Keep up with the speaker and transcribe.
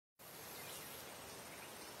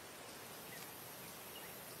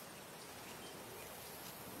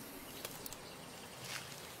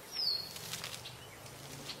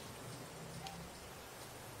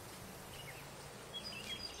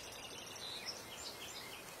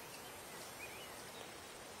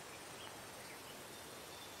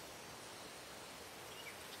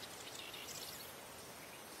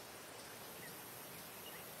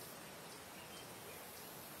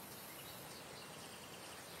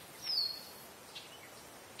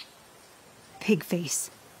Pigface.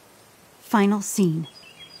 Final scene.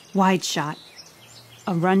 Wide shot.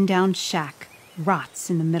 A rundown shack rots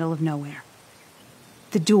in the middle of nowhere.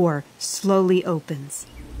 The door slowly opens.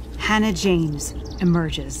 Hannah James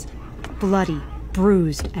emerges, bloody,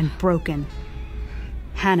 bruised, and broken.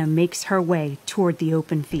 Hannah makes her way toward the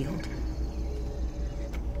open field.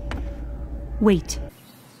 Wait.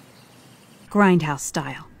 Grindhouse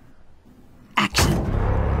style. Action.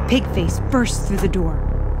 Pigface bursts through the door.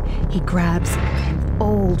 He grabs an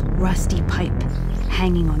old, rusty pipe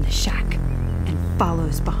hanging on the shack and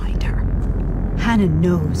follows behind her. Hannah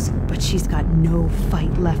knows, but she's got no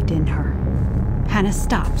fight left in her. Hannah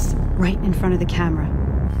stops right in front of the camera.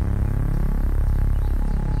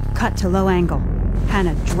 Cut to low angle.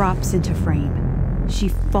 Hannah drops into frame. She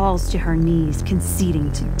falls to her knees,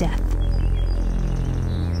 conceding to death.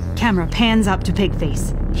 Camera pans up to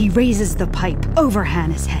Pigface. He raises the pipe over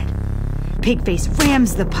Hannah's head. Pigface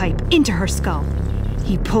rams the pipe into her skull.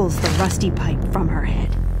 He pulls the rusty pipe from her head.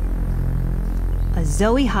 A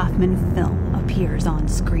Zoe Hoffman film appears on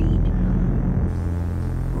screen.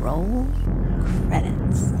 Roll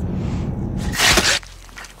credits.